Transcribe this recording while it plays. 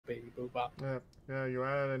about. Yeah, you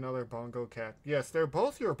added another bongo cat. Yes, they're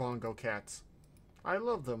both your bongo cats. I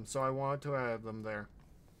love them, so I wanted to add them there.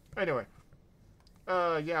 Anyway.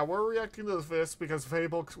 Yeah, we're reacting to this because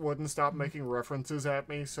Fable wouldn't stop making references at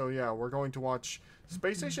me, so yeah, we're going to watch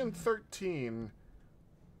Space Station 13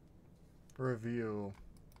 review.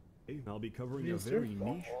 I'll be covering a very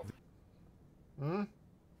niche... Hmm?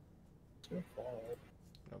 It's your fault.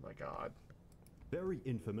 Oh my god. Very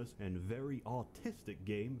infamous and very autistic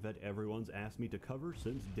game that everyone's asked me to cover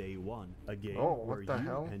since day one. A game where you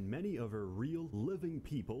and many other real, living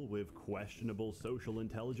people with questionable social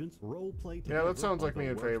intelligence roleplay together. Yeah, that sounds like me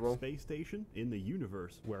in Fable. Space station in the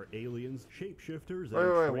universe, where aliens, shapeshifters,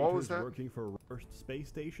 and traitors working for worst space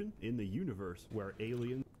station in the universe, where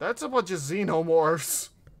aliens... That's a bunch of xenomorphs!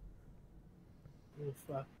 Oof.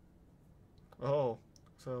 Oh,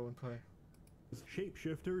 so in play.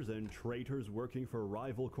 Shapeshifters and traitors working for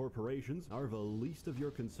rival corporations are the least of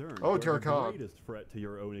your concern. Oh, dear God. The greatest threat to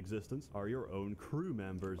your own existence are your own crew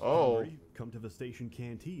members. Oh. Hungry? Come to the station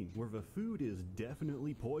canteen, where the food is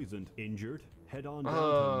definitely poisoned. Injured? Head on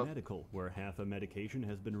down to medical, where half a medication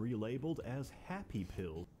has been relabeled as happy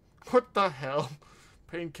pills. What the hell?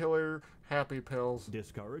 Painkiller, happy pills.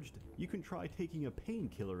 Discouraged? You can try taking a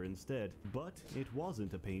painkiller instead, but it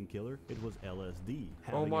wasn't a painkiller, it was LSD.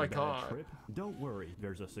 Oh my God. Trip? Don't worry,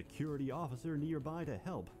 there's a security officer nearby to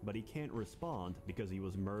help, but he can't respond because he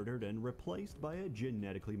was murdered and replaced by a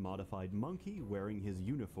genetically modified monkey wearing his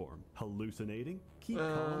uniform. Hallucinating? Keep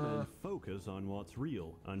calm and focus on what's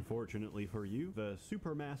real. Unfortunately for you, the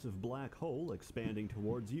supermassive black hole expanding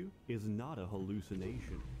towards you is not a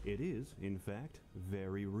hallucination. It is, in fact,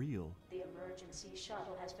 very real. The emergency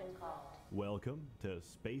shuttle has been called. Welcome to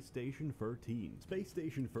Space Station 13. Space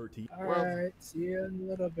Station 13. Alright, see you in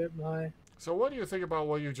a little bit, Mai. So what do you think about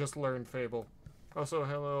what you just learned, Fable? Also,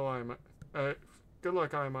 hello, good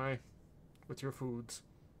luck, I, with your foods.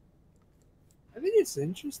 I think it's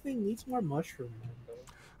interesting. Needs more mushroom, man,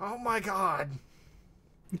 though. Oh my god!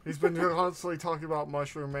 He's been constantly talking about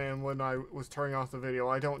Mushroom Man when I was turning off the video.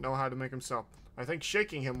 I don't know how to make him stop. I think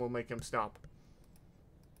shaking him will make him stop.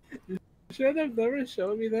 You should have never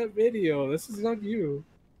shown me that video. This is on you.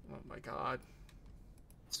 Oh my god.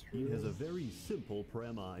 He has a very simple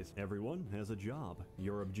premise. Everyone has a job.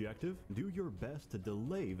 Your objective? Do your best to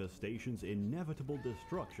delay the station's inevitable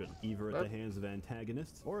destruction, either at the hands of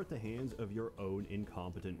antagonists or at the hands of your own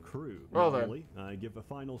incompetent crew. Well Normally, I give a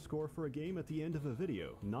final score for a game at the end of a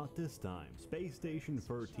video. Not this time. Space Station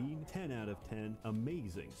 13, 10 out of 10,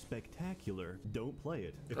 amazing, spectacular. Don't play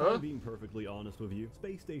it. If I'm being perfectly honest with you,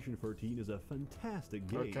 Space Station 13 is a fantastic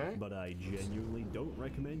game, but I genuinely don't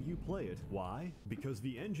recommend you play it. Why? Because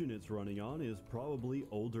the engine it's running on is probably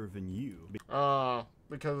older than you.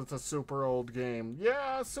 Because it's a super old game.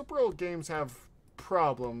 Yeah, super old games have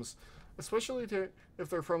problems, especially if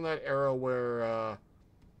they're from that era where,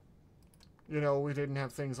 you know, we didn't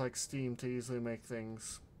have things like Steam to easily make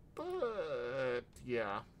things. But,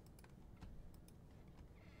 yeah.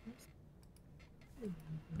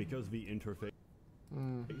 Because the interface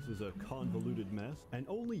is a convoluted mess, and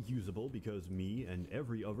only usable because me and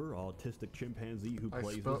every other autistic chimpanzee who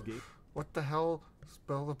plays this game... What the hell?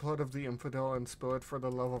 Spell the blood of the infidel and spill it for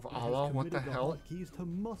the love of Allah? What the hell? Keys to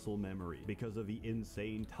muscle memory because of the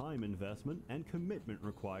insane time investment and commitment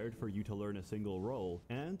required for you to learn a single role,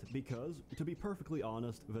 and because, to be perfectly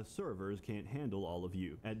honest, the servers can't handle all of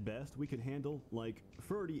you. At best, we can handle, like,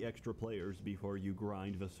 30 extra players before you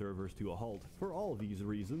grind the servers to a halt. For all these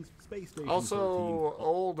reasons, Space Station 13... Also,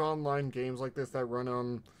 old online games like this that run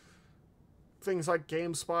on things like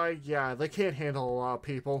GameSpy, yeah, they can't handle a lot of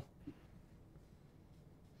people.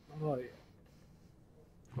 Oh, yeah.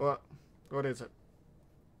 What? What is it?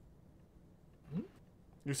 Hmm?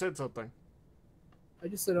 You said something. I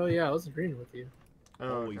just said, oh yeah, I was agreeing with you.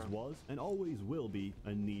 Always was and always will be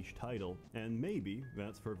a niche title, and maybe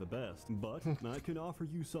that's for the best, but I can offer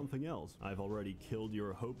you something else. I've already killed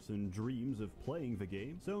your hopes and dreams of playing the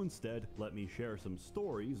game, so instead let me share some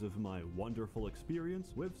stories of my wonderful experience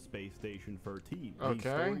with Space Station 13. These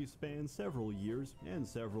stories span several years and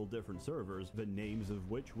several different servers, the names of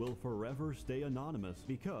which will forever stay anonymous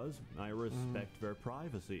because I respect their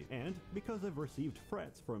privacy, and because I've received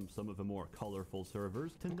threats from some of the more colorful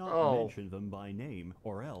servers to not mention them by name.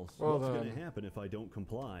 Or else, what's gonna happen if I don't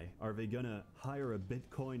comply? Are they gonna hire a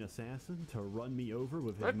Bitcoin assassin to run me over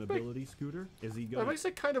with his mobility scooter? Is he gonna... That makes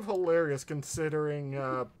it kind of hilarious considering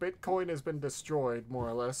Bitcoin has been destroyed, more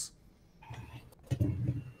or less.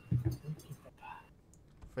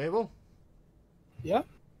 Fable? Yeah?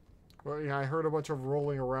 Well, yeah, I heard a bunch of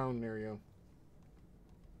rolling around near you.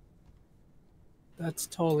 That's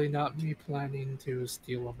totally not me planning to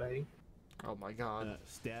steal a bank. Oh my god.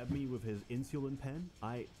 Stab me with his insulin pen?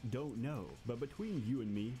 I don't know. But between you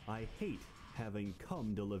and me, I hate having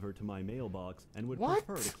cum delivered to my mailbox and would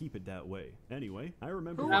prefer to keep it that way. Anyway, I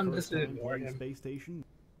remember the first time playing Space Station.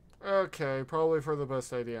 Okay, probably for the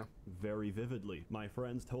best idea. Very vividly. My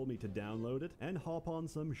friends told me to download it and hop on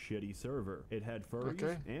some shitty server. It had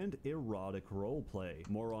furries and erotic roleplay.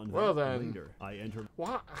 More on that later. I entered.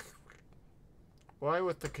 Why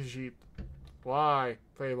with the Khajiit? Why,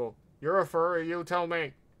 Fable? You're a furry, you tell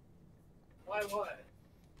me. Why what?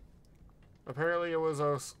 Apparently it was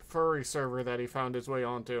a furry server that he found his way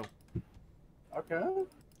onto. Okay.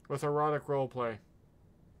 With erotic roleplay.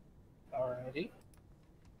 Alrighty.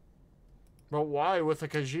 But why with the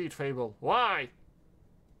Khajiit, Fable? Why?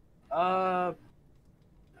 I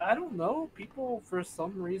don't know. People, for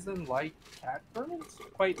some reason, like cat birds.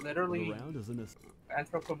 Quite literally,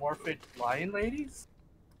 anthropomorphic lion ladies.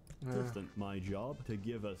 Assistant. My job to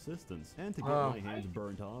give assistance and to get my hands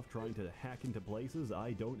burnt off trying to hack into places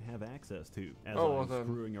I don't have access to. As I'm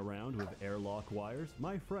screwing around with airlock wires,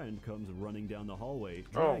 my friend comes running down the hallway,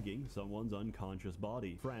 dragging someone's unconscious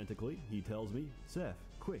body. Frantically, he tells me, Seth,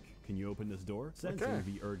 quick, can you open this door? Sensing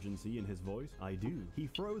the urgency in his voice, I do. He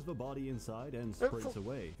throws the body inside and sprints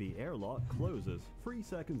away. The airlock closes. 3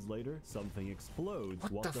 seconds later, something explodes.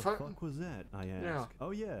 What the fuck was that? I ask.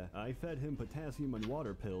 Oh yeah, I fed him potassium and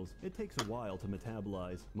water pills. It takes a while to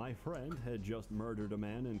metabolize. My friend had just murdered a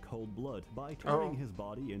man in cold blood by turning his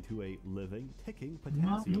body into a living, ticking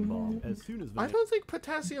potassium bomb. As soon as the I don't think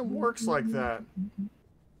potassium works like that.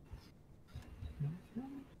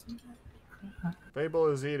 Fable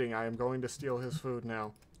is eating. I am going to steal his food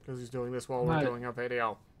now. Because he's doing this while we're doing a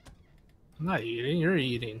video. I'm not eating, you're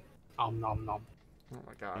eating. Nom nom nom. Oh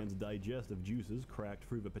my god. And digestive juices cracked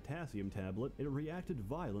through the potassium tablet. It reacted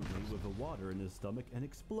violently with the water in his stomach and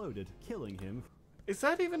exploded, killing him. Is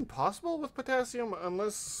that even possible with potassium?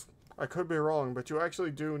 Unless, I could be wrong, but you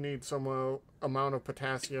actually do need some amount of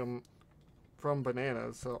potassium from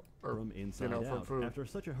bananas, so, or, from inside from food. After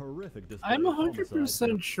such a horrific display I'm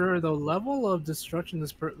 100% sure the level of destruction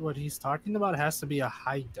what he's talking about has to be a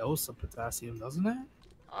high dose of potassium, doesn't it?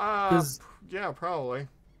 Yeah, probably.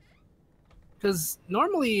 Because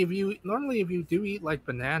normally if you do eat like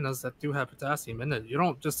bananas that do have potassium in it, you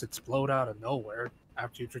don't just explode out of nowhere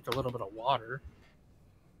after you drink a little bit of water.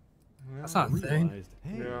 Yeah. That's not a thing.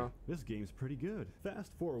 Hey, this game's pretty good.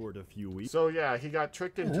 Fast forward a few weeks. So yeah, he got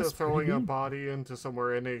tricked into throwing a body into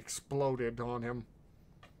somewhere and it exploded on him.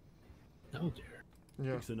 Oh dear.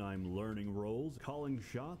 Yeah. And I'm learning roles, calling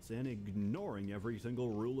shots, and ignoring every single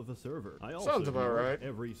rule of a server. I also Sounds about right.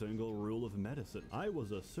 every single rule of medicine. I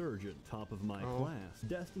was a surgeon, top of my class,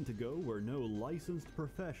 destined to go where no licensed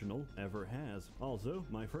professional ever has. Also,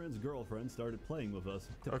 my friend's girlfriend started playing with us.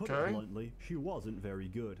 To put it bluntly, she wasn't very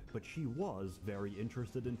good, but she was very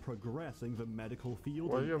interested in progressing the medical field.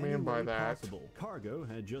 What do you mean by that? Possible. Cargo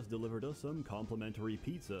had just delivered us some complimentary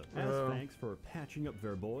pizza, as thanks for patching up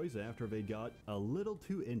their boys after they got a little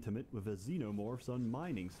too intimate with a xenomorphs on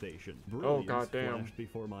mining station. Brilliance flashed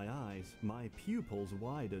before my eyes. My pupils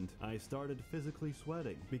widened. I started physically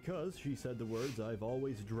sweating because she said the words I've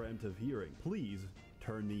always dreamt of hearing. Please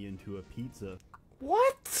turn me into a pizza.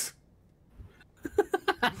 What?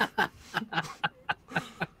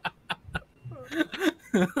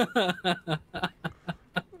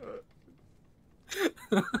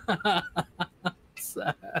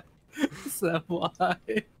 Sad. Why?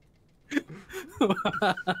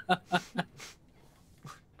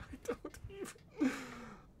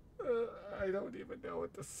 I don't even know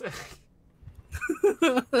what to say.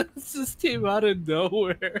 It just came out of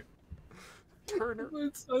nowhere. Turner.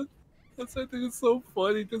 That's I think it's so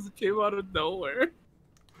funny because it came out of nowhere.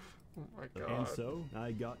 Oh my god. And so,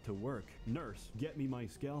 I got to work. Nurse, get me my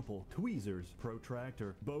scalpel, tweezers,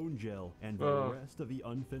 protractor, bone gel, and the rest of the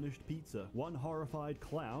unfinished pizza. One horrified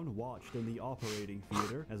clown watched in the operating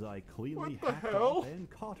theater as I cleanly hacked off and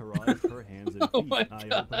cauterized her hands and feet. I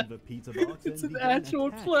opened the pizza box and began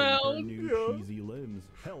attaching her new cheesy limbs.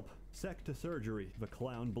 Help! Sec to surgery, the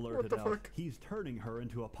clown blurted out. Fuck? He's turning her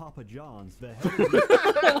into a Papa John's. The head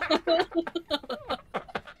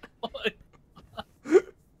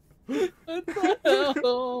What the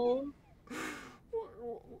hell?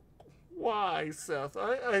 Why, Seth?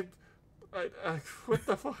 I what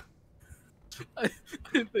the fuck? I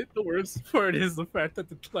think the worst part is the fact that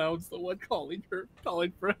the clown's the one calling for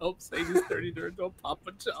help, saying he's turning her into a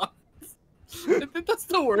Papa John's. I think that's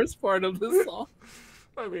the worst part of this song.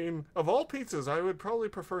 I mean, of all pizzas, I would probably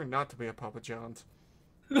prefer not to be a Papa John's.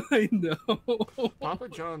 I know. Papa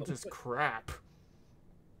John's is crap.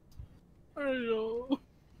 I know.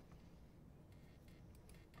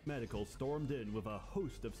 Medical stormed in with a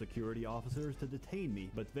host of security officers to detain me,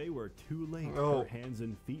 but they were too late. Oh. Her hands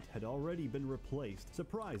and feet had already been replaced.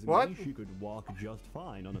 Surprisingly, What? she could walk just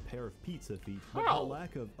fine on a pair of pizza feet, but How? her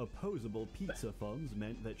lack of opposable pizza thumbs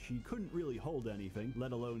meant that she couldn't really hold anything,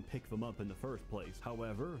 let alone pick them up in the first place.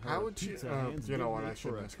 However, her How would she- pizza hands you know did what, I make for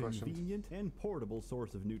shouldn't a ask questions. convenient and portable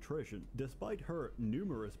source of nutrition. Despite her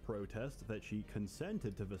numerous protests that she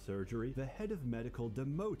consented to the surgery, the head of medical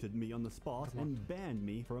demoted me on the spot and banned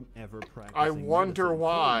me from ever practicing I wonder medicine,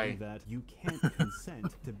 why. claiming that you can't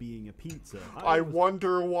consent to being a pizza. I was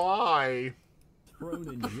wonder why. thrown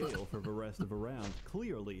in jail for the rest of the round.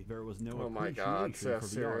 Clearly, there was no Oh my appreciation God, for Seth, the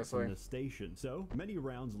art seriously. from the station. So, many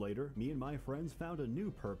rounds later, me and my friends found a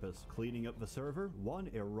new purpose, cleaning up the server, one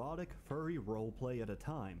erotic, furry roleplay at a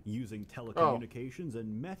time. Using telecommunications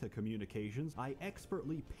and meta-communications, I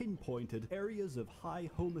expertly pinpointed areas of high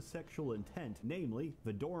homosexual intent, namely,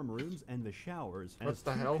 the dorm rooms and the showers. What As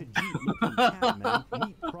the two hell? Khajiit-looking catmen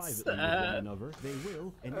meet privately with one Sad. another, they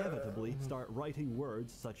will inevitably start writing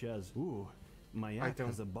words such as, ooh, my act don't-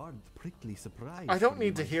 has a barbed, prickly surprise. I don't for you,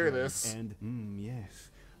 need to my hear friend." this. And, yes,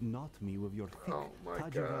 not me with your thick Oh my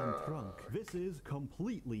Tajivan God. trunk. This is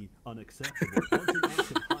completely unacceptable. Once an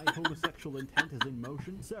act of high homosexual intent is in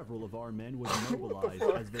motion, several of our men would mobilize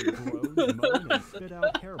as they groan, moan, and spit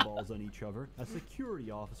out hairballs on each other. A security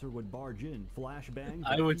officer would barge in, flashbang.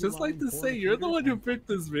 I would just like to say, you're the one who picked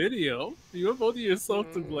this video. You have only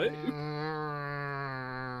yourself to blame.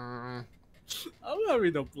 I'm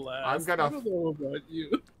having a blast. I'm gonna- I don't know about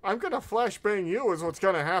you. I'm gonna flashbang you is what's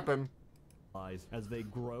gonna happen. As they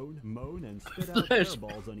groan, moan, and spit out Flash-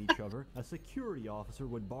 hairballs on each other, a security officer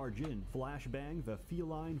would barge in, flashbang the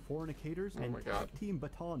feline fornicators, and my God. team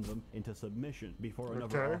baton them into submission before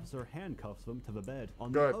another Okay. officer handcuffs them to the bed.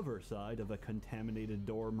 On Good. the other side of a contaminated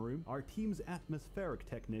dorm room, our team's atmospheric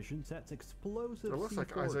technician sets explosive It looks like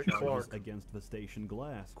C4 Isaac charges Clarke. against the station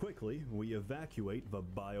glass. Quickly, we evacuate the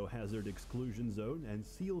biohazard exclusion zone and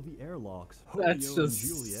seal the airlocks. That's Romeo and just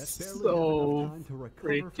Juliet barely so have enough time to recover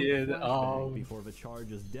from the freaking, flashbang before the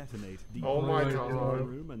charges detonate, Oh my deep God. the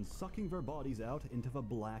room and sucking their bodies out into the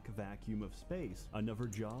black vacuum of space. Another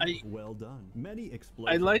job well done. Many I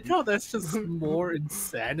explosive like how that's just more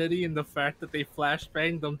insanity in the fact that they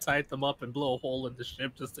flashbanged them, tied them up, and blow a hole in the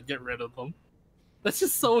ship just to get rid of them. That's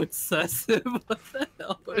just so excessive. What the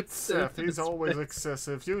hell? It's Seth. He's always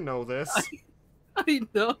excessive. You know this. I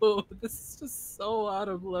know. This is just so out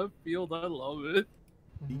of left field. I love it.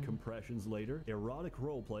 decompressions later, erotic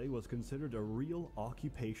roleplay was considered a real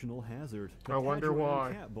occupational hazard. The I wonder Tadgerine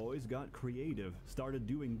why. Cat Boys got creative, started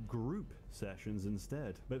doing group sessions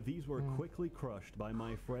instead, but these were quickly crushed by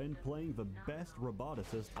my friend playing the best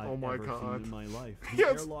roboticist I've Oh my ever God. seen in my life. The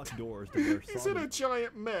Yes. airlock doors to their He's in a solid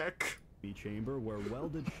giant mech. chamber were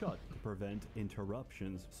welded shut to prevent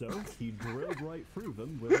interruptions, so he drilled right through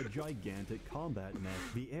them with a gigantic combat net.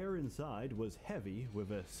 The air inside was heavy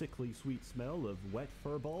with a sickly sweet smell of wet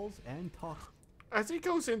fur balls and toxic. As he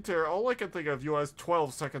goes into there, all I can think of, you has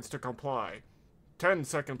 12 seconds to comply. 10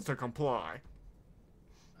 seconds to comply.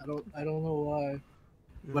 I don't know why,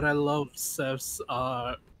 but I love Seth's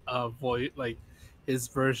voice, like his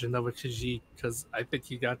version of a Khajiit, because I think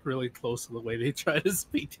he got really close to the way they try to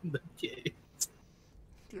speak in the game.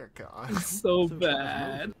 Dear God. It's so So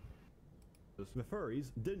bad. The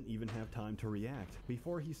furries didn't even have time to react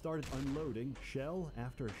before he started unloading shell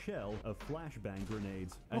after shell of flashbang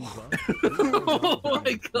grenades, and thus, Oh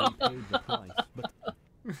my God. we paid the price. But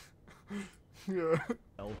Yeah.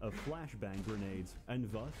 of flashbang grenades, and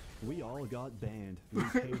thus we all got banned. We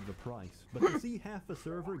paid the price. But to see half a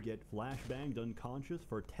server get flashbanged unconscious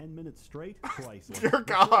for 10 minutes straight, priceless. Dear The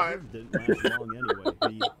God. server didn't last long anyway.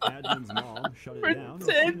 The admin's mom shut it For down as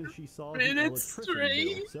 10 soon as she saw the minutes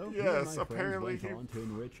electricity bill. straight? So me Yes, and my friends apparently went he- on to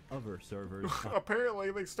enrich other servers.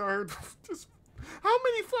 Apparently they started just... How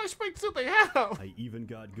many flashbacks did they have? I even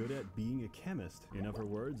got good at being a chemist. In other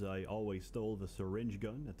words, I always stole the syringe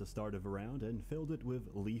gun at the start of a round and filled it with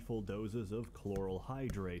lethal doses of chloral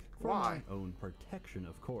hydrate. For Why? my own protection,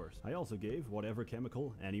 of course. I also gave whatever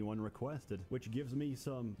chemical anyone requested, which gives me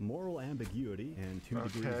some moral ambiguity and 2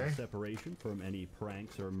 degrees Okay. of separation from any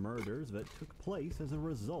pranks or murders that took place as a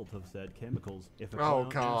result of said chemicals. If a Oh, clown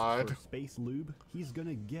asks God. for space lube, he's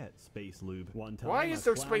gonna get space lube. One time, Why a is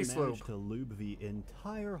there clown space lube? managed to lube the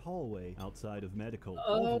entire hallway outside of medical, Uh,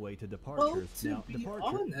 all the way to Well, departures. to Now, be departure.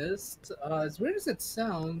 honest, as weird as it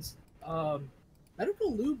sounds,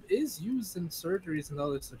 medical lube is used in surgeries and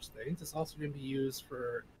other such things. It's also going to be used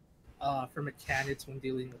for mechanics when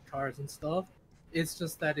dealing with cars and stuff. It's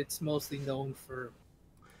just that it's mostly known for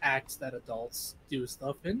acts that adults do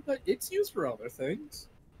stuff in, but it's used for other things.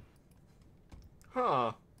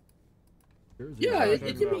 Huh. Yeah, it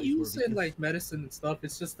it can can be used in like medicine and stuff.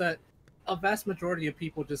 It's just that a vast majority of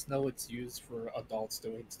people just know it's used for adults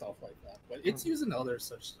doing stuff like that. But it's used in other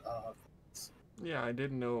such Yeah, I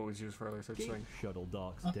didn't know it was used for other such things. Shuttle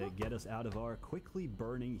docks to get us out of our quickly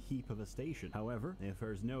burning heap of a station. However, if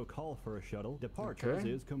there's no call for a shuttle, departures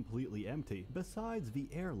is completely empty, besides the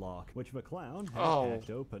airlock, which the clown had hacked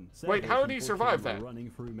open. Wait, how did he survive that? Running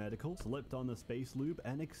through medical, slipped on the space loop,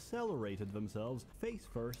 and accelerated themselves face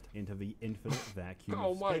first into the infinite vacuum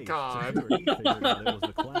of space. Oh my god. Security figured out it was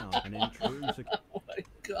the clown, and in true Oh my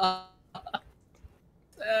god.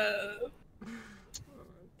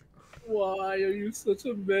 Why are you such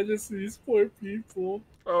a menace to these poor people?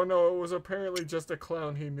 Oh no, it was apparently just a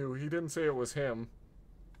clown he knew. He didn't say it was him.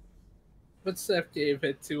 But Seth gave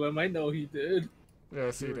it to him. I know he did.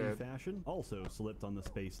 Yes, he did. Fashion also slipped on the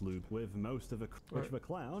space loop, with most of which the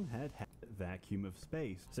clown had vacuum of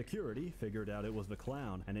space. Security figured out it was the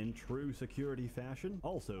clown, and in true security fashion,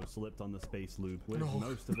 also slipped on the space loop, with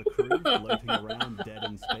most of the crew floating around dead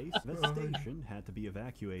in space. The station had to be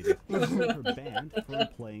evacuated. He was never banned from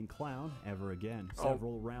playing clown ever again.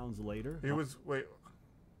 Several rounds later, he was wait.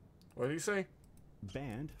 What did he say?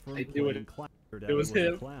 Banned from playing clown. It was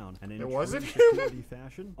him. Clown, and in it wasn't security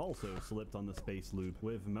fashion, also slipped on the space loop,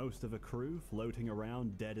 with most of the crew floating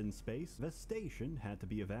around dead in space. The station had to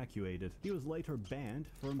be evacuated. He was later banned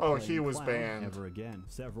from playing he was clown banned ever again.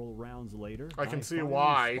 Several rounds later, I can see finally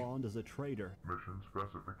why. Spawned as a traitor. Mission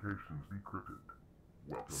specifications decrypted.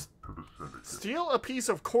 Welcome to the Syndicate. Steal a piece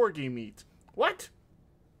of corgi meat. What?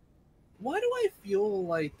 Why do I feel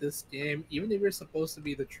like this game, even if you're supposed to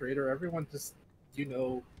be the traitor, everyone just, you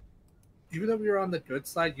know, even though you're on the good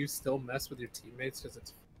side, you still mess with your teammates because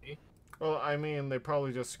it's funny. Well, I mean, they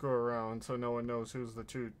probably just screw around so no one knows who's the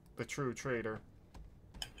true traitor.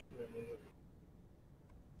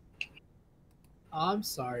 I'm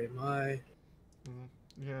sorry, Mai.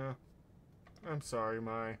 Yeah. I'm sorry,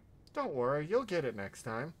 Mai. Don't worry, you'll get it next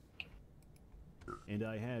time. And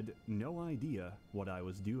I had no idea what I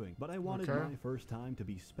was doing, but I wanted my first time to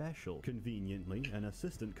be special. Conveniently, an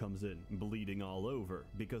assistant comes in, bleeding all over,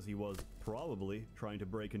 because he was probably trying to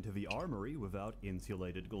break into the armory without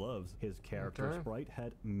insulated gloves. His character sprite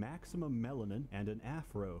had maximum melanin and an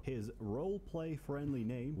afro. His role-play friendly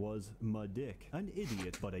name was Madick. An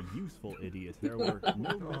idiot, but a useful idiot. There were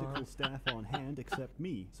no medical staff on hand except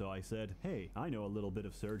me, so I said, hey, I know a little bit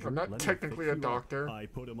of surgery. I'm not technically a doctor. I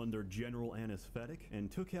put him under general anesthetic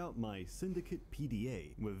and took out my Syndicate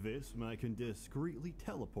PDA. With this, I can discreetly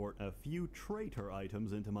teleport a few traitor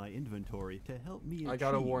items into my inventory to help me I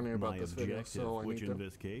got a achieve warning about my this video, objective, so I which need in to...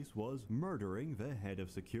 this case was murdering the head of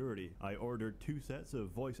security. I ordered 2 sets of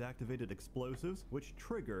voice-activated explosives, which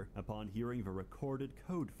trigger upon hearing the recorded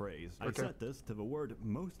code phrase. I set this to the word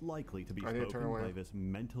most likely to be spoken by this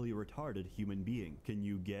mentally retarded human being. Can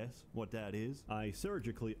you guess what that is? I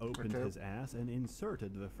surgically opened his ass and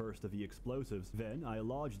inserted the first of the explosives. Then I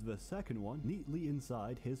lodged the second one neatly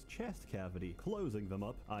inside his chest cavity. Closing them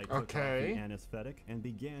up, I took off the anesthetic and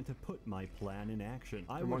began to put my plan in action.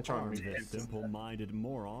 I would arm this simple-minded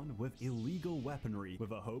moron with illegal weaponry, with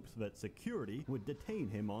the hopes that security would detain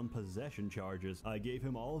him on possession charges. I gave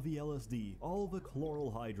him all the LSD, all the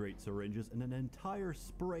chloral hydrate syringes, and an entire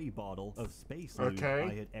spray bottle of space lube.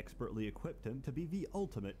 I had expertly equipped him to be the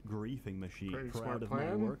ultimate griefing machine. Proud of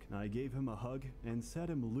my work, I gave him a hug and set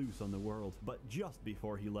him loose on the world. But just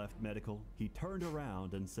before he left medical, he turned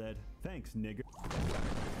around and said, "Thanks, nigger."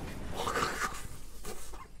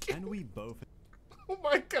 And we both... Oh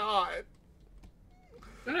my god!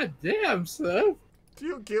 God damn, Seth! Do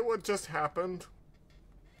you get what just happened?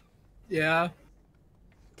 Yeah.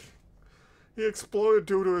 He exploded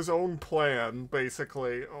due to his own plan,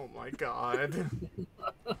 basically. Oh my god.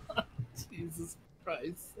 Jesus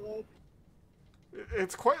Christ, Seth.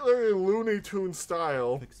 It's quite literally Looney Tunes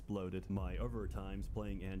style. Exploded. My other times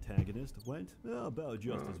playing antagonist went about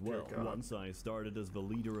just as well. Once I started as the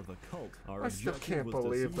leader of a cult, our objective was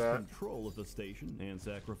to seize control of the station and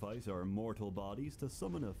sacrifice our mortal bodies to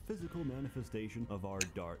summon a physical manifestation of our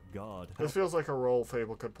dark god. This feels like a role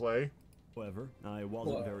Fable could play. However, I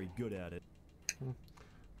wasn't very good at it.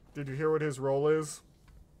 Did you hear what his role is?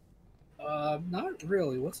 Not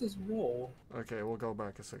really. What's his role? Okay, we'll go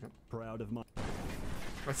back a second. Proud of my...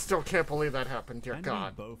 I still can't believe that happened, dear and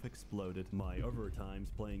God. We both exploded. My other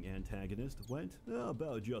times playing antagonist went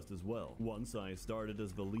about just as well. Once I started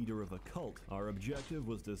as the leader of a cult, our objective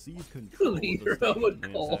was to seize control of the station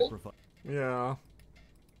and sacrifice... Yeah.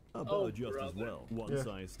 Just as brother. well. Once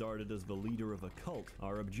I started as the leader of a cult,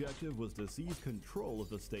 our objective was to seize control of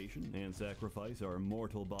the station and sacrifice our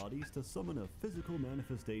mortal bodies to summon a physical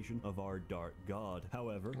manifestation of our dark god.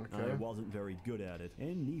 However, I wasn't very good at it,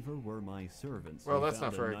 and neither were my servants. Well, We that's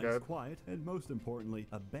found not very a nice, good. quiet, and most importantly,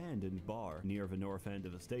 abandoned bar near the north end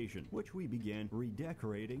of the station, which we began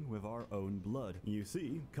redecorating with our own blood. You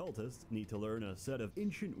see, cultists need to learn a set of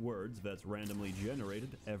ancient words that's randomly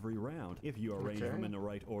generated every round. If you arrange them in the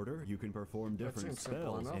right order, you can perform different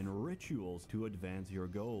spells and rituals to advance your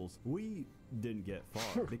goals. We didn't get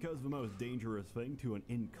far, because the most dangerous thing to an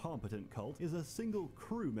incompetent cult is a single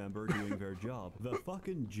crew member doing their job. The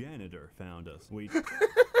fucking janitor found us. We...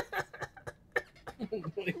 Oh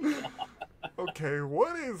my god. Okay,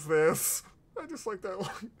 what is this? I just like that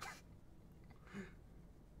line.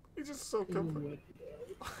 He's just so confident.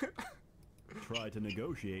 Try to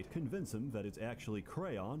negotiate, convince him that it's actually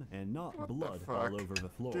crayon and not What the blood fuck? all over the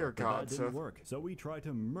floor. Dear But God, that didn't Seth. work, so we tried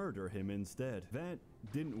to murder him instead. That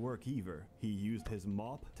didn't work either. He used his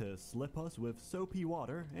mop to slip us with soapy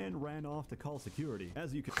water and ran off to call security.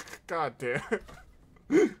 As you can... God damn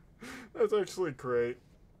it. That's actually great.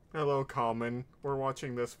 Hello, Common. We're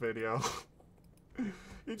watching this video.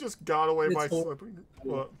 He just got away by slipping.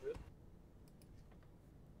 What?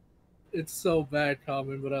 It's so bad,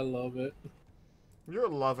 Common, but I love it. You're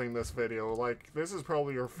loving this video. Like, this is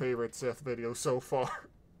probably your favorite Sith video so far.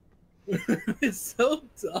 It's so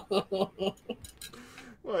dumb.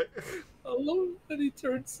 What? I love that he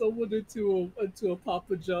turned someone into a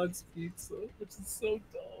Papa John's pizza, which is so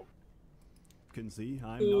dumb. Can see,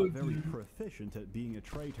 I'm not very proficient at being a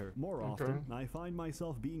traitor. More often, I find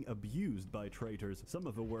myself being abused by traitors. Some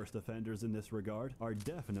of the worst offenders in this regard are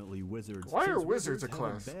definitely wizards. Why are since wizards a have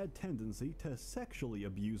class? a bad tendency to sexually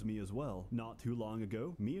abuse me as well. Not too long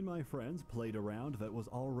ago, me and my friends played a round that was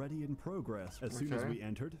already in progress. As soon as we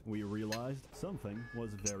entered, we realized something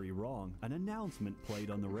was very wrong. An announcement played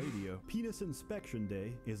on the radio. Penis Inspection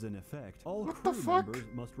Day is in effect. All crew members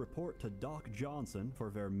must report to Doc Johnson for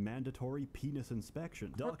their mandatory penis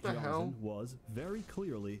inspection. Doc Johnson was very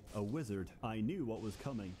clearly a wizard. I knew what was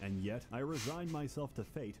coming, and yet I resigned myself to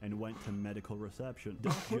fate and went to medical reception.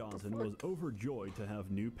 Doc Johnson was overjoyed to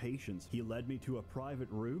have new patients. He led me to a private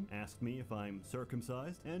room, asked me if I'm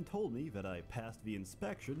circumcised, and told me that I passed the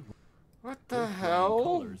inspection. What the hell?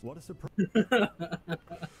 Colors. What a surprise.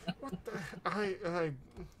 What the...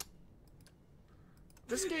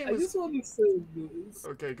 This game I is... just want to say this.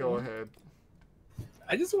 Okay, go ahead.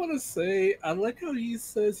 I just want to say, I like how he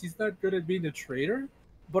says he's not good at being a traitor,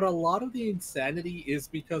 but a lot of the insanity is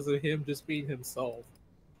because of him just being himself.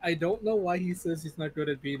 I don't know why he says he's not good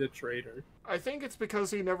at being a traitor. I think it's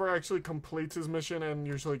because he never actually completes his mission and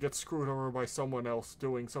usually gets screwed over by someone else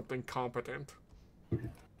doing something competent. Oh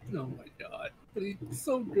my god. But he's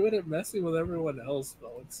so good at messing with everyone else,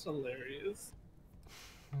 though. It's hilarious.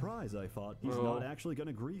 Surprise, I thought. He's not actually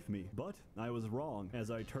gonna grief me. But I was wrong.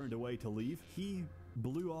 As I turned away to leave, he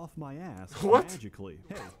blew off my ass magically.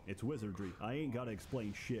 Hey, it's wizardry. I ain't gotta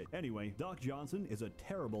explain shit. Anyway, Doc Johnson is a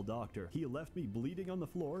terrible doctor. He left me bleeding on the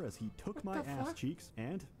floor as he took my ass cheeks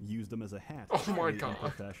and used them as a hat. Oh my god.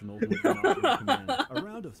 Professional would not recommend. A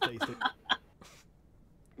round of space. Damn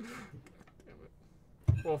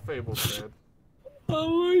it. Well, Fable's dead. Oh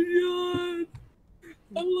my god!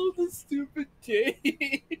 I love this stupid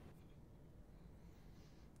game.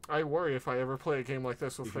 I worry if I ever play a game like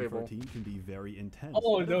this with Fable. Can be very intense.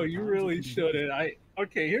 Oh no, you really shouldn't.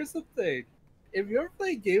 Okay, here's the thing. If you ever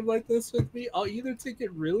play a game like this with me, I'll either take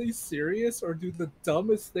it really serious or do the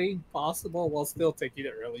dumbest thing possible while still taking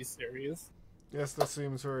it really serious. Yes, that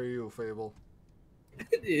seems very you, Fable.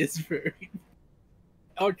 It is very.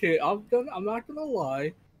 Okay, I'm not gonna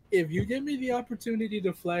lie. If you give me the opportunity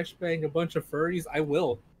to flashbang a bunch of furries, I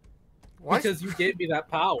will. Why? Because you gave me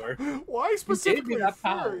that power. Why specifically you gave me that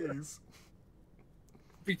furries? Power.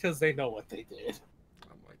 Because they know what they did.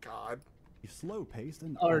 Oh my god. Slow-paced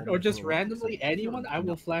and or just randomly anyone, I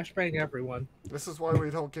will flashbang everyone. This is why we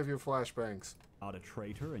don't give you flashbangs. Not a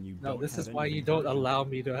traitor, and you no, this is why you don't allow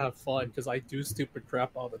me to have fun, because I do stupid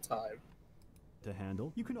crap all the time. To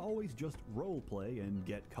handle, you can always just roleplay and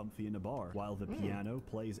get comfy in a bar, while the piano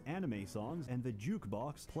plays anime songs and the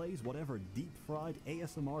jukebox plays whatever deep-fried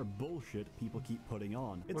ASMR bullshit people keep putting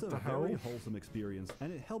on. It's a very wholesome experience,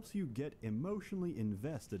 and it helps you get emotionally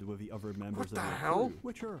invested with the other members of your crew,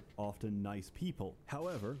 which are often nice people.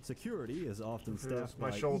 However, security is often staffed by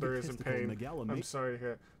my shoulder is in pain. megalomaniacs. I'm sorry to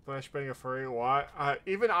hear. Flashbang a furry. Why?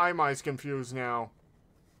 Even I'm confused now.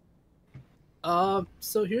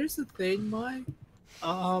 So here's the thing, Mike.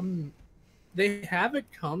 They have it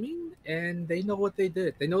coming, and they know what they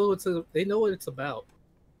did. They know what it's about.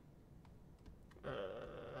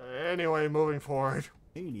 Anyway, moving forward.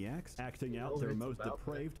 Maniacs acting out their most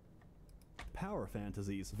depraved power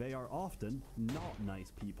fantasies. They are often not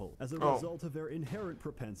nice people as a result of their inherent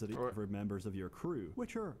propensity for members of your crew,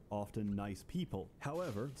 which are often nice people.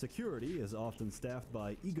 However, security is often staffed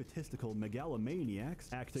by egotistical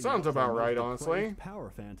megalomaniacs acting Sounds out their about right, most honestly. depraved power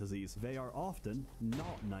fantasies. They are often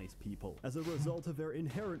not nice people as a result of their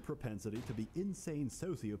inherent propensity to be insane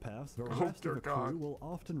sociopaths. The rest of the crew will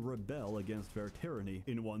often rebel against their tyranny.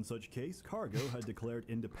 In one such case, Cargo had declared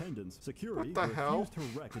independence. Security refused to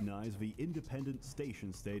recognize the independent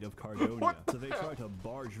station state of Cargonia, so they try to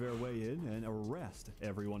barge their way in and arrest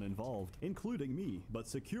everyone involved, including me. But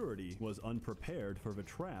security was unprepared for the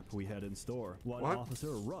trap we had in store. One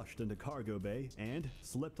officer rushed into cargo bay and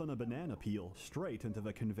slipped on a banana peel straight into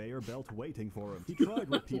the conveyor belt waiting for him. He tried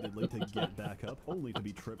repeatedly to get back up, only to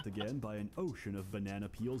be tripped again by an ocean of banana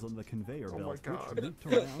peels on the conveyor belt, which looped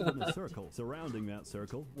around in a circle. Surrounding that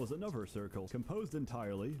circle was another circle, composed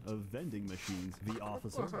entirely of vending machines. The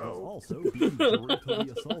officer was also being brutally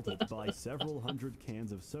assaulted by several hundred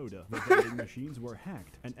cans of soda. The vending machines were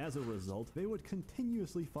hacked, and as a result, they would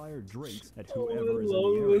continuously fire drinks at whoever is in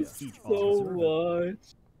the area. Each officer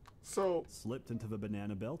slipped into the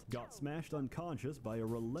banana belt, got smashed unconscious by a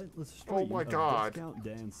relentless stream of Discount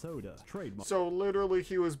Dan soda. Trademark. So literally,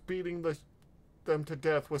 he was beating them to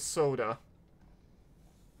death with soda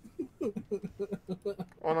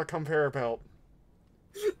on a conveyor belt.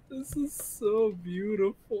 This is so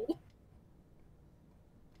beautiful.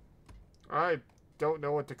 I don't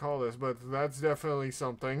know what to call this, but that's definitely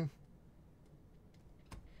something.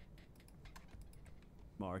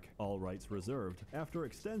 All rights reserved. After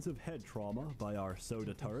extensive head trauma by our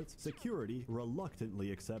soda turrets, security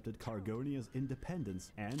reluctantly accepted Cargonia's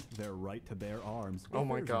independence and their right to bear arms. Oh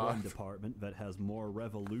my god. One department that has more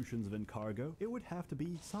revolutions than Cargo, it would have to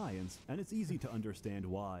be science, and it's easy to understand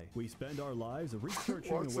why. We spend our lives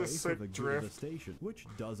researching away for the good of the station, which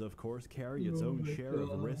does of course carry its own share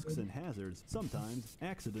of risks and hazards. Sometimes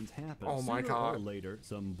accidents happen. Oh my god. Sooner or later,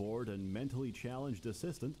 some bored and mentally challenged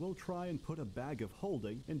assistant will try and put a bag of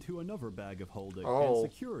holding into another bag of holding. And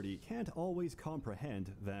security can't always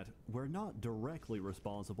comprehend that we're not directly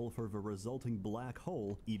responsible for the resulting black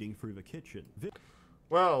hole eating through the kitchen.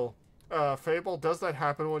 Well, Fable, does that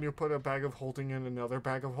happen when you put a bag of holding in another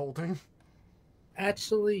bag of holding?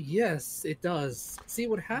 Actually, yes, it does. See,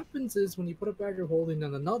 what happens is when you put a bag of holding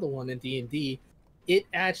on another one in D&D, it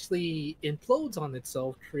actually implodes on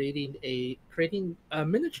itself, creating a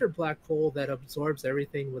miniature black hole that absorbs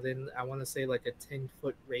everything within, I want to say, like a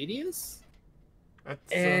 10-foot radius.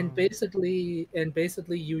 And basically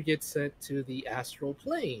you get sent to the astral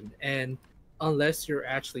plane. And unless you're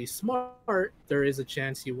actually smart, there is a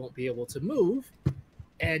chance you won't be able to move.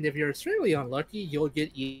 And if you're extremely unlucky, you'll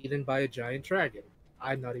get eaten by a giant dragon.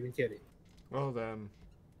 I'm not even kidding. Well then.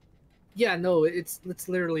 Yeah, no, it's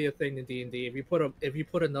literally a thing in D&D. If you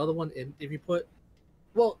put another one in,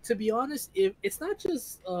 well, to be honest, if it's not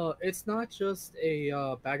just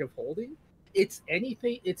a bag of holding, it's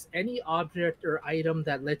anything, it's any object or item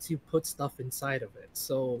that lets you put stuff inside of it.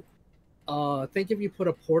 So, think if you put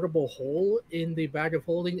a portable hole in the bag of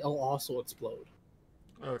holding, it'll also explode.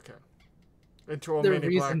 Okay. Into a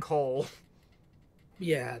mini black hole.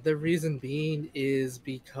 Yeah, the reason being is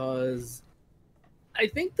because I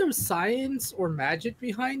think there's science or magic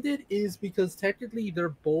behind it, is because technically they're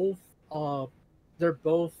both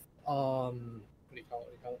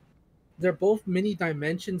mini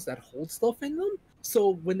dimensions that hold stuff in them.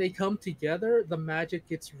 So when they come together, the magic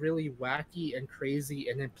gets really wacky and crazy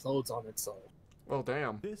and implodes on itself. Well,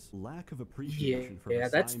 damn. This lack of appreciation for yeah,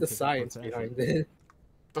 that's the science behind it.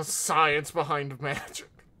 The science behind magic.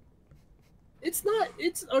 It's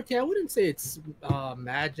okay, I wouldn't say it's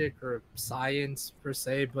magic or science per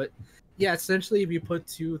se, but yeah, essentially if you put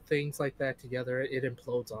two things like that together, it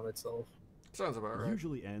implodes on itself. Sounds about right.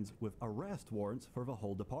 Usually ends with arrest warrants for the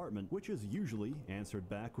whole department, which is usually answered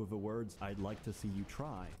back with the words, "I'd like to see you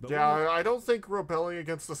try." But yeah, I don't think rebelling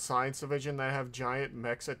against the science division that have giant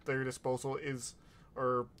mechs at their disposal is,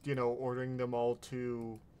 or, you know, ordering them all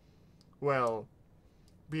to, well,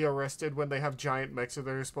 be arrested when they have giant mechs at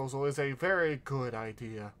their disposal is a very good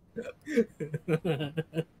idea.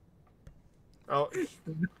 Oh,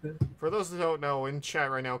 for those who don't know, in chat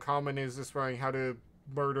right now, Common is displaying how to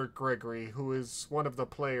murder Gregory, who is one of the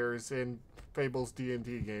players in Fable's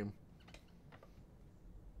D&D game.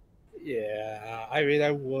 Yeah, I mean,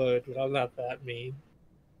 I would, but I'm not that mean.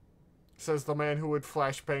 Says the man who would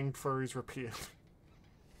flashbang furries repeatedly.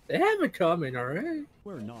 They have it coming, alright?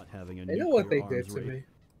 We're not having a They know what they nuclear did arms to race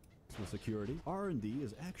me. with security, R&D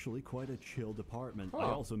is actually quite a chill department. I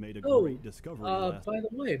Oh. also made a Oh, great discovery last. by the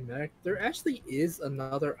way, Mac, there actually is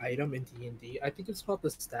another item in D&D. I think it's called the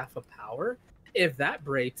Staff of Power. If that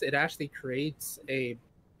breaks, it actually creates a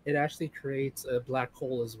black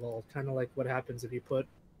hole as well. Kind of like what happens if you put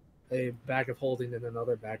a bag of holding in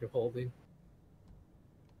another bag of holding.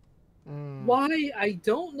 Why? I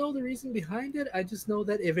don't know the reason behind it. I just know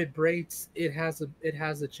that if it breaks, it has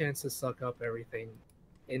a chance to suck up everything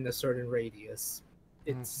in a certain radius.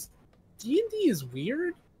 It's D&D is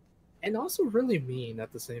weird and also really mean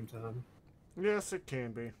at the same time. Yes, it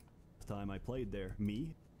can be. Time I played there,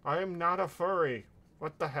 me I am not a furry.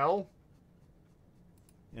 What the hell?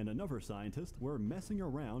 and another scientist were messing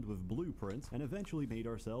around with blueprints and eventually made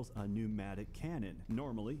ourselves a pneumatic cannon.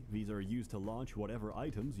 Normally, these are used to launch whatever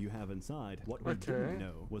items you have inside. What we didn't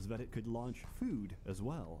know was that it could launch food as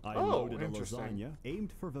well. I loaded a lasagna,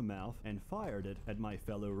 aimed for the mouth, and fired it at my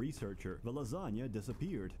fellow researcher. The lasagna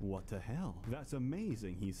disappeared. What the hell? That's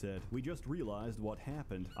amazing, he said. We just realized what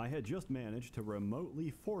happened. I had just managed to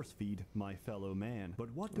remotely force feed my fellow man.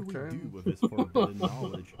 But what do we do with this forbidden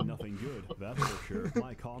knowledge? Nothing good, that's for sure.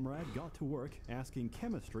 My comrade got to work asking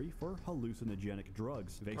chemistry for hallucinogenic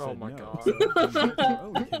drugs. They said no. God. So we built our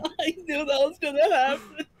own I knew that was gonna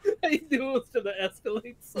happen. I knew it was gonna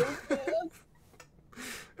escalate so fast.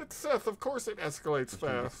 It's Seth, of course it escalates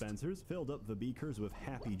fast. Dispensers filled up the beakers with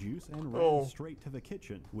happy juice and ran straight to the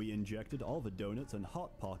kitchen. We injected all the donuts and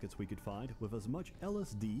hot pockets we could find with as much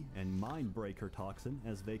LSD and mind breaker toxin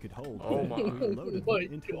as they could hold. Oh my. We loaded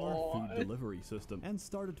them into our food delivery system and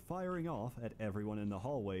started firing off at everyone in the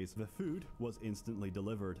hallways. The food was instantly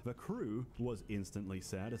delivered. The crew was instantly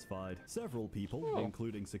satisfied. Several people,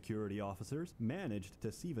 including security officers, managed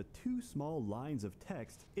to see the 2 small lines of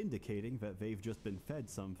text indicating that they've just been fed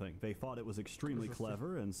something. They thought it was extremely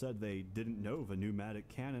clever and said they didn't know the pneumatic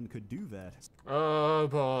cannon could do that. Oh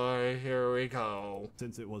boy, here we go.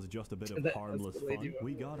 Since it was just a bit of harmless fun,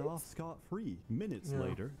 we got off scot-free. Minutes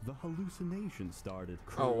later, the hallucination started.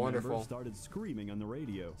 Crew members started screaming on the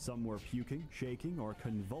radio. Some were puking, shaking, or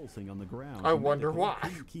convulsing on the ground. I wonder why.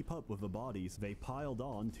 Couldn't keep up with the bodies. They piled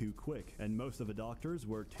on too quick, and most of the doctors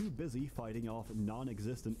were too busy fighting off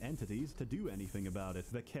non-existent entities to do anything about it.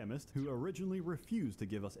 The chemist, who originally refused to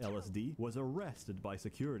give us LSD, was arrested by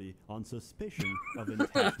security on suspicion of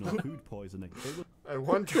intentional food poisoning. I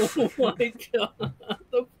wonder. Oh my god,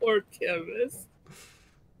 the poor chemist.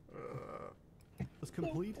 It was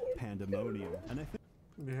complete pandemonium, and I think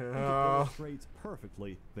it Yeah. illustrates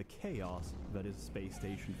perfectly the chaos that is Space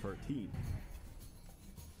Station 13.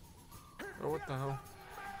 Oh, what the hell?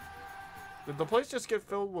 Did the place just get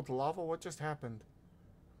filled with lava? What just happened?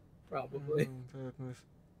 Probably. Oh, goodness.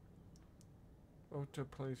 What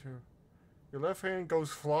took place here? Your left hand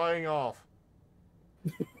goes flying off.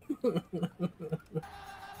 What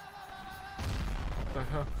the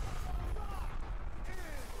hell?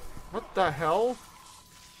 What the hell?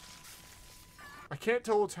 I can't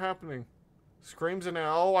tell what's happening. Screams and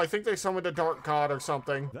oh, I think they summoned a dark god or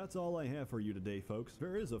something. That's all I have for you today, folks.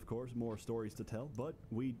 There is, of course, more stories to tell, but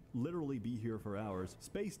we'd literally be here for hours.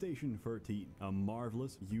 Space Station 13, a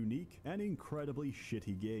marvelous, unique, and incredibly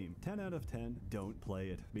shitty game. 10 out of 10, don't play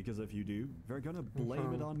it, because if you do, they're gonna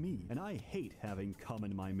blame it on me, and I hate having cum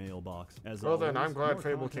in my mailbox. As Well always, then, I'm glad more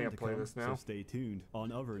Fable content can't to play come, this now. So stay tuned.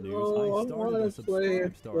 On other news, Oh, I started a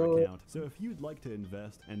Subscribe Star bro. account, so if you'd like to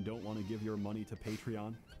invest and don't want to give your money to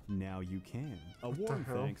Patreon, now you can. A warm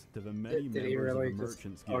thanks to the many Did he members really of the just-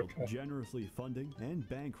 Merchants Guild okay. generously funding and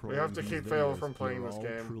bankrolling We have to these keep Phil videos. from playing You're this all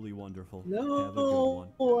game. Truly wonderful. No, Have a good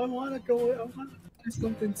one. I want to go. I want to do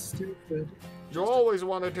something stupid. You always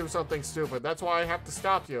want to do something stupid. That's why I have to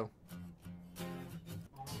stop you.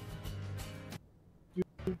 You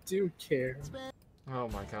do care. Oh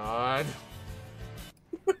my god.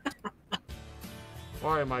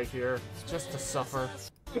 Why am I here? Just to suffer.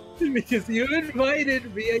 Because you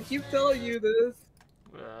invited me. I keep telling you this.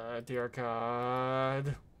 Dear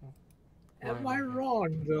God. Am I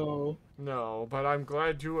wrong, though? No, but I'm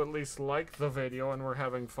glad you at least liked the video and we're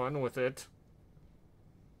having fun with it.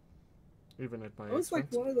 Even at my It was like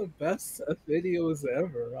expense. one of the best videos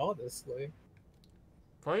ever, honestly.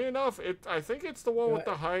 Funny enough, I think it's the one with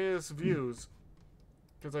the highest views.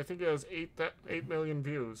 Because I think it has 8 million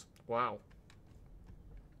views. Wow.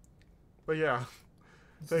 But yeah.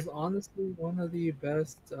 This is honestly one of the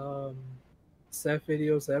best Seth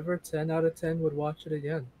videos ever. 10 out of 10 would watch it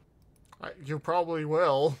again. You probably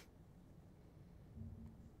will.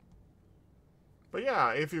 But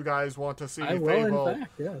yeah, if you guys want to see I will, Fable, in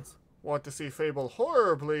fact, yes. want to see Fable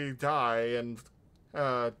horribly die and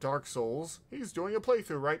Dark Souls. He's doing a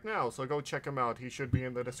playthrough right now, so go check him out. He should be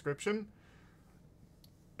in the description.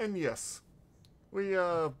 And yes, we,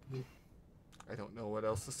 I don't know what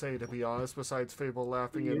else to say, to be honest, besides Fable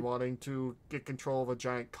laughing and wanting to get control of a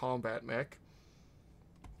giant combat mech.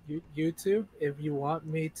 You two, if you want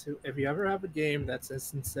me to, if you ever have a game that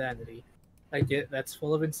says insanity, that's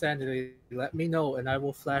full of insanity, let me know and I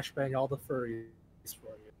will flashbang all the furries for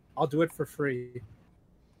you. I'll do it for free.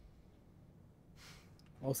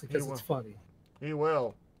 Mostly because it's funny. He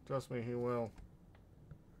will. Trust me, he will.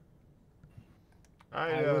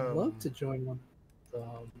 I would love to join one of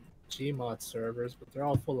the Gmod servers, but they're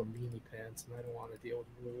all full of meanie pants and I don't want to deal with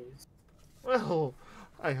rules. Well,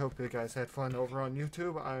 I hope you guys had fun over on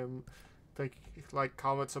YouTube. Like,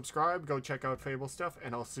 comment, subscribe, go check out Fable stuff,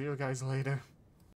 and I'll see you guys later.